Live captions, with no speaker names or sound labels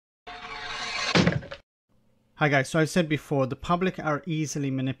Hi guys, so I've said before, the public are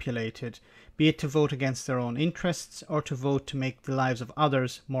easily manipulated, be it to vote against their own interests or to vote to make the lives of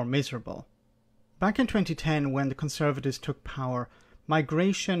others more miserable. Back in 2010, when the Conservatives took power,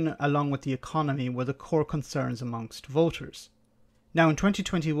 migration along with the economy were the core concerns amongst voters. Now in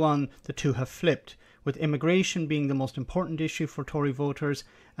 2021, the two have flipped, with immigration being the most important issue for Tory voters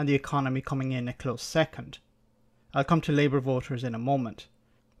and the economy coming in a close second. I'll come to Labour voters in a moment.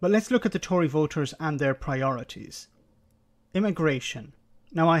 But let's look at the Tory voters and their priorities. Immigration.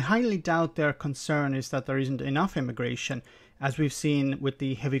 Now, I highly doubt their concern is that there isn't enough immigration, as we've seen with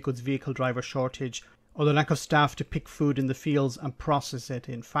the heavy goods vehicle driver shortage, or the lack of staff to pick food in the fields and process it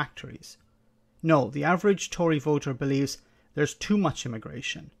in factories. No, the average Tory voter believes there's too much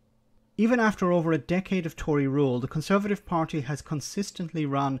immigration. Even after over a decade of Tory rule, the Conservative Party has consistently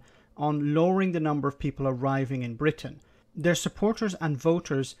run on lowering the number of people arriving in Britain. Their supporters and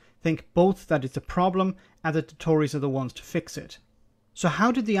voters think both that it's a problem and that the Tories are the ones to fix it. So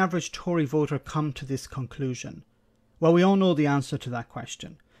how did the average Tory voter come to this conclusion? Well, we all know the answer to that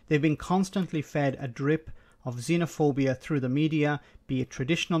question. They've been constantly fed a drip of xenophobia through the media, be it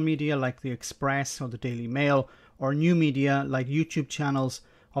traditional media like the Express or the Daily Mail, or new media like YouTube channels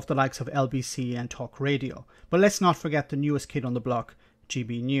of the likes of LBC and Talk Radio. But let's not forget the newest kid on the block,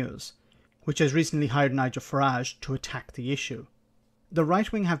 GB News, which has recently hired Nigel Farage to attack the issue. The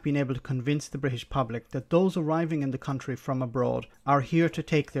right wing have been able to convince the British public that those arriving in the country from abroad are here to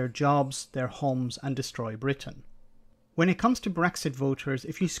take their jobs, their homes, and destroy Britain. When it comes to Brexit voters,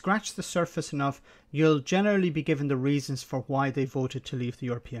 if you scratch the surface enough, you'll generally be given the reasons for why they voted to leave the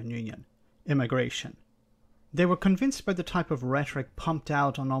European Union. Immigration. They were convinced by the type of rhetoric pumped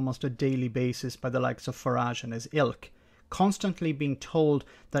out on almost a daily basis by the likes of Farage and his ilk, constantly being told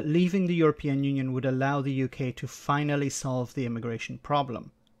that leaving the European Union would allow the UK to finally solve the immigration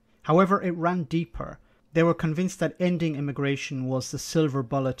problem. However, it ran deeper. They were convinced that ending immigration was the silver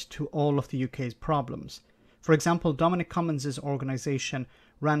bullet to all of the UK's problems. For example, Dominic Cummins' organisation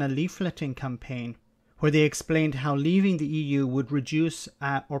ran a leafleting campaign where they explained how leaving the EU would reduce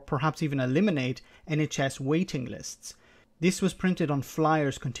or perhaps even eliminate NHS waiting lists. This was printed on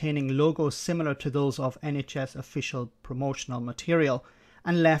flyers containing logos similar to those of NHS official promotional material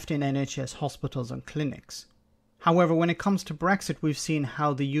and left in NHS hospitals and clinics. However, when it comes to Brexit, we've seen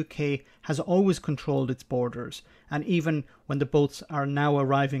how the UK has always controlled its borders, and even when the boats are now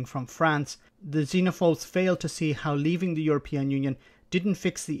arriving from France, the xenophobes failed to see how leaving the European Union didn't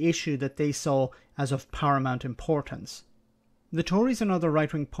fix the issue that they saw as of paramount importance. The Tories and other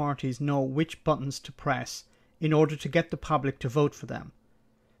right-wing parties know which buttons to press in order to get the public to vote for them.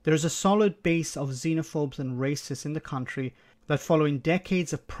 There is a solid base of xenophobes and racists in the country that, following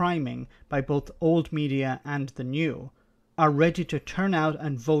decades of priming by both old media and the new, are ready to turn out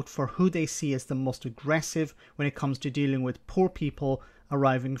and vote for who they see as the most aggressive when it comes to dealing with poor people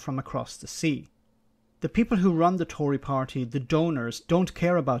arriving from across the sea. The people who run the Tory party, the donors, don't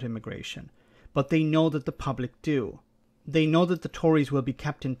care about immigration, but they know that the public do. They know that the Tories will be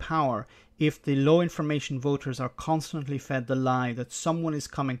kept in power if the low information voters are constantly fed the lie that someone is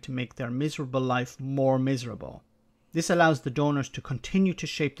coming to make their miserable life more miserable. This allows the donors to continue to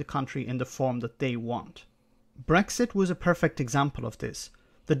shape the country in the form that they want. Brexit was a perfect example of this.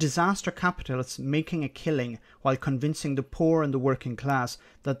 The disaster capitalists making a killing while convincing the poor and the working class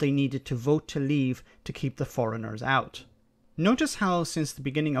that they needed to vote to leave to keep the foreigners out. Notice how since the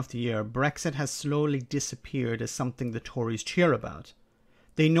beginning of the year, Brexit has slowly disappeared as something the Tories cheer about.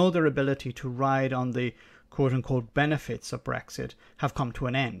 They know their ability to ride on the quote-unquote benefits of Brexit have come to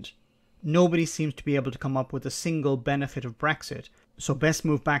an end. Nobody seems to be able to come up with a single benefit of Brexit, so best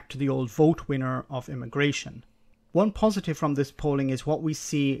move back to the old vote winner of immigration. One positive from this polling is what we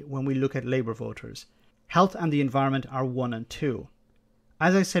see when we look at Labour voters. Health and the environment are 1 and 2.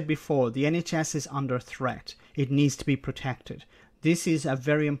 As I said before, the NHS is under threat. It needs to be protected. This is a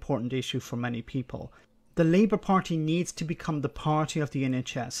very important issue for many people. The Labour Party needs to become the party of the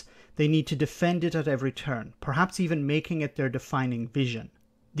NHS. They need to defend it at every turn, perhaps even making it their defining vision.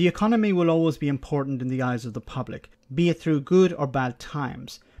 The economy will always be important in the eyes of the public, be it through good or bad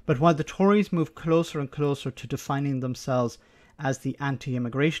times. But while the Tories move closer and closer to defining themselves as the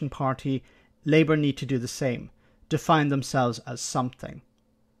anti-immigration party, Labour need to do the same, define themselves as something.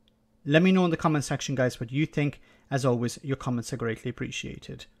 Let me know in the comment section, guys, what you think. As always, your comments are greatly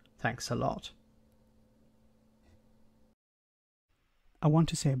appreciated. Thanks a lot. I want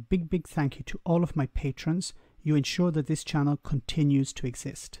to say a big thank you to all of my patrons. You ensure that this channel continues to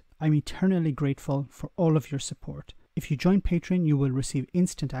exist. I'm eternally grateful for all of your support. If you join Patreon, you will receive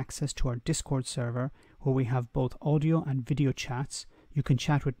instant access to our Discord server, where we have both audio and video chats, You can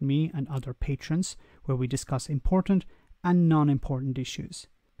chat with me and other patrons where we discuss important and non-important issues.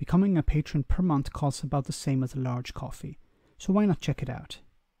 Becoming a patron per month costs about the same as a large coffee, so why not check it out?